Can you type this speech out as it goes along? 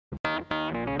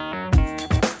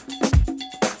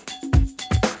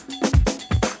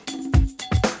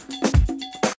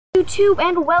YouTube,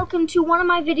 and welcome to one of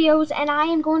my videos, and I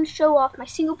am going to show off my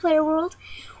single player world,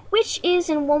 which is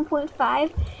in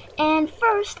 1.5. And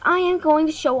first I am going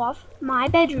to show off my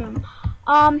bedroom.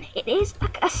 It is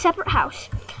a separate house.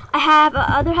 I have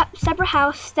a separate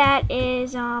house that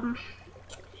is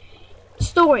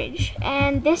storage,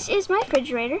 and this is my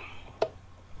refrigerator.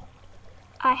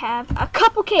 I have a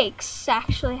couple cakes,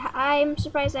 actually. I'm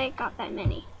surprised I got that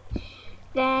many.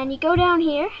 Then you go down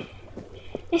here.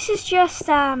 This is just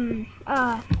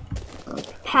a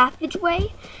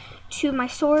passageway to my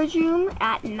storage room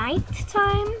at night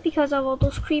time because of all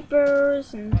those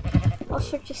creepers and all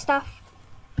sorts of stuff.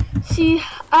 See,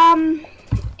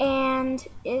 and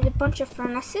it's a bunch of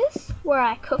furnaces where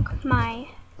I cook my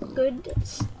good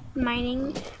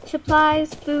mining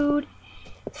supplies, food,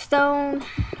 stone,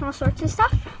 all sorts of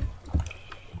stuff.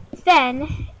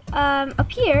 Then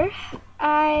up here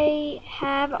I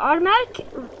have automatic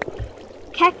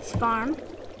cactus farm,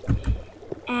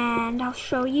 and I'll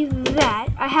show you that.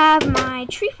 I have my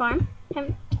tree farm.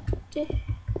 Haven't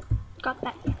got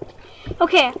that yet.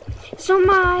 Okay, so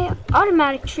my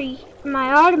automatic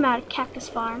cactus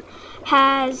farm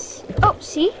has, oh,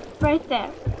 see, right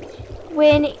there.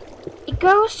 When it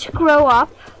goes to grow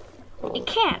up, it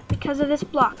can't because of this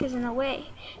block is in the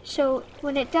way. So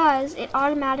when it does, it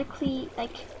automatically,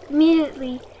 like,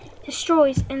 immediately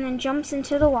destroys and then jumps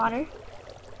into the water.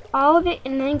 All of it,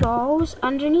 and then goes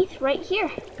underneath right here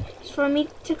for me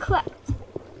to collect.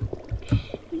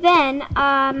 Then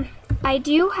I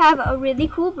do have a really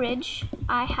cool bridge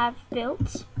I have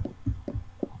built,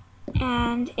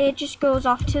 and it just goes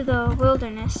off to the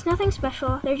wilderness. Nothing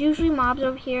special. There's usually mobs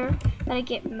over here that I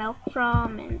get milk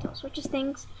from and all sorts of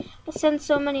things, but since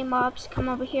so many mobs come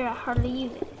over here, I hardly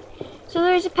use it. So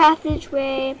there's a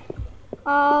passageway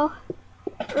all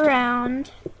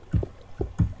around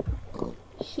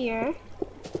here.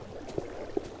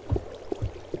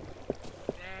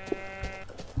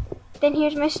 Then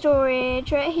here's my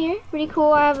storage right here. Pretty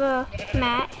cool. I have a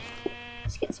mat.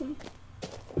 Let's get some.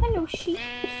 Hello, sheep.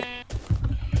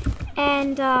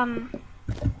 And there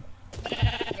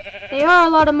are a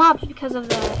lot of mobs because of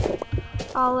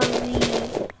all of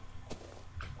the.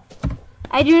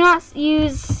 I do not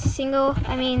use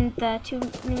the too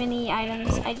many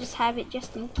items. I just have it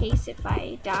just in case if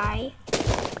I die.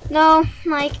 No,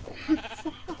 like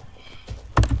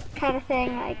kind of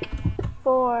thing, like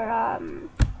for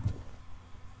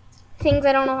things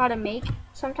I don't know how to make.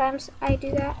 Sometimes I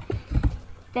do that.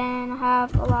 Then I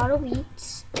have a lot of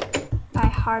wheat. I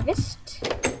harvest.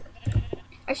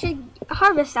 I should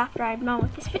harvest after I'm done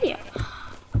with this video.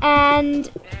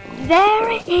 And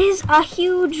there is a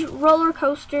huge roller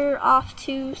coaster off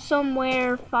to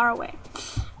somewhere far away.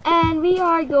 And we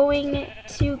are going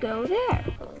to go there.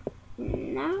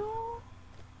 Now,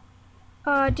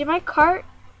 did my cart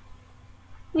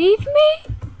leave me?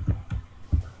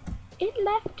 It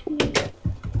left me.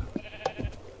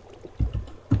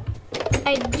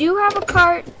 I do have a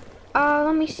cart.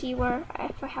 Let me see if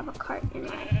I have a cart in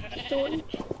my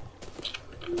storage.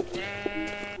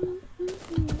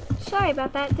 Sorry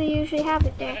about that. They usually have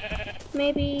it there.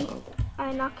 Maybe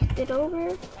I knocked it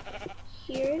over.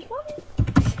 Here's one.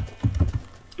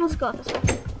 Let's go this way.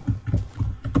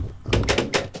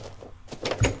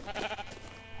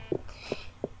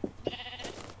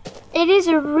 It is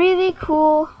a really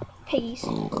cool piece.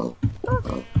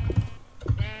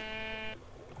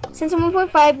 Since I'm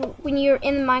 1.5, when you're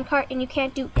in the minecart and you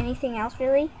can't do anything else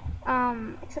really,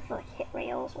 except for like hit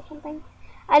rails or something.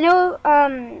 I know,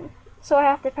 so I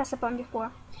have to press a button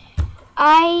before.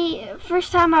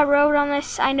 First time I rode on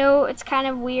this, I know it's kind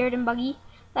of weird and buggy.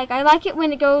 Like, I like it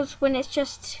when it's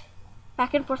just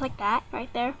back and forth like that,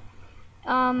 right there,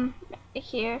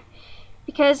 here,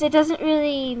 because it doesn't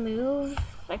really move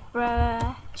like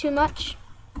too much.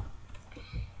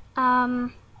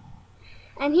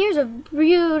 And here's a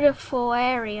beautiful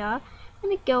area,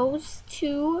 and it goes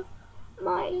to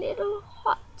my little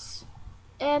hut,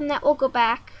 and that will go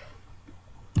back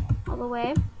all the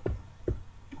way.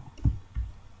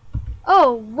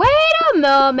 Oh, wait a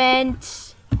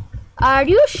moment. Are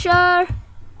you sure?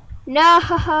 No,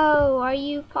 are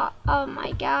you oh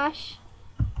my gosh.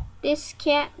 This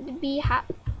can't be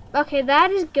okay,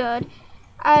 that is good.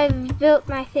 I've built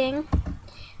my thing.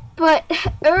 But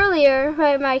earlier,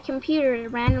 when my computer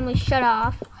randomly shut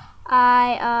off,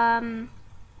 I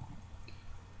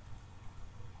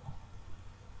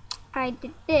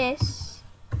did this,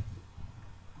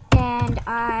 and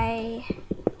I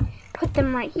put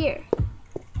them right here.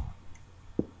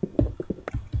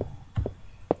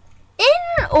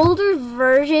 In older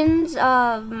versions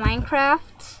of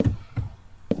Minecraft,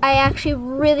 I actually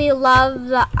really love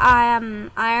the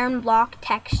iron block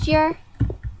texture.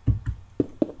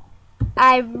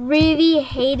 I really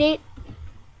hate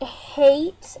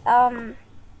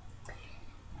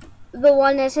the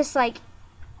one that's just like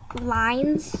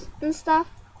lines and stuff.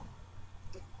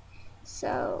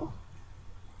 So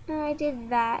I did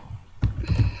that.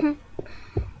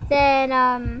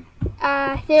 Then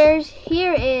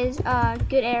here is a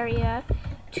good area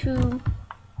to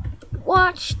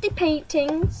watch the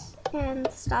paintings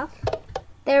and stuff.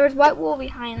 There is white wool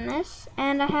behind this,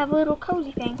 and I have a little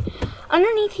cozy thing.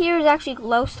 Underneath here is actually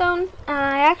glowstone, and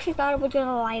I actually thought it was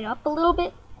gonna light up a little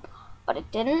bit, but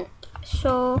it didn't.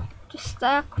 So just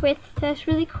stuck with this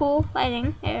really cool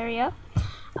lighting area.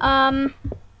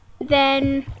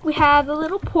 Then we have a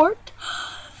little port.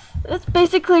 That's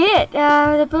basically it.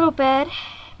 The little bed,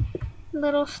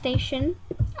 little station.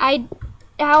 How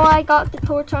I got the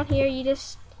torch on here, you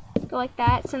just go like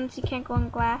that, since you can't go in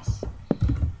glass.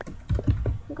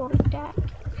 Go like that.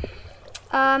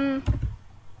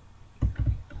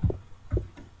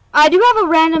 I do have a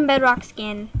random bedrock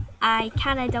skin. I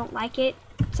kinda don't like it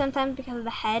sometimes because of the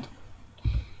head.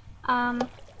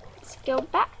 Let's go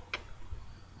back.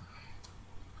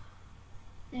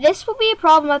 This will be a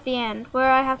problem at the end where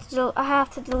I have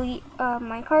to delete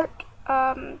my cart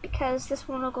because this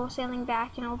one will go sailing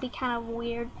back and it'll be kind of a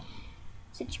weird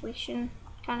situation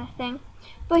kind of thing.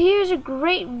 But here's a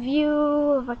great view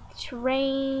of like the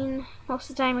terrain. Most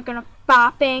of the time we're gonna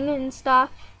bopping and stuff.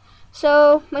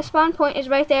 So my spawn point is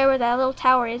right there where that little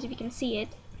tower is, if you can see it.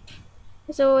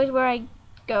 It's always where I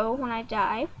go when I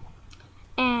die.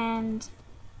 And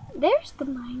there's the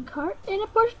minecart, and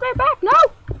it pushed right back. No!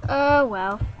 Oh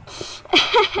well.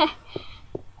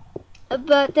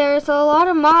 But there's a lot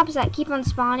of mobs that keep on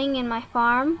spawning in my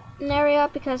farm area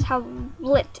because how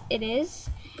lit it is.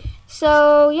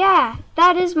 So yeah,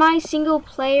 that is my single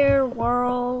player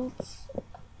world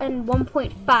in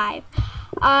 1.5.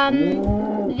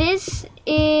 This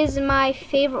is my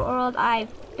favorite world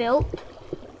I've built.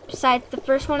 Besides the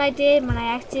first one I did when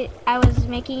I was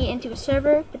making it into a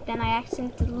server, but then I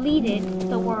accidentally deleted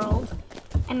the world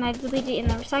and I deleted it in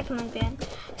the recycling bin.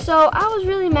 So I was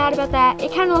really mad about that.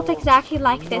 It kind of looked exactly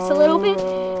like this a little bit,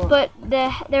 but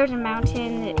there was a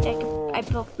mountain. I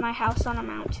built my house on a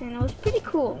mountain. It was pretty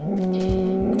cool.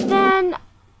 Then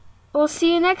we'll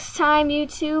see you next time,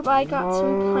 YouTube. I got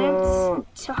some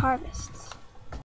plants to harvest.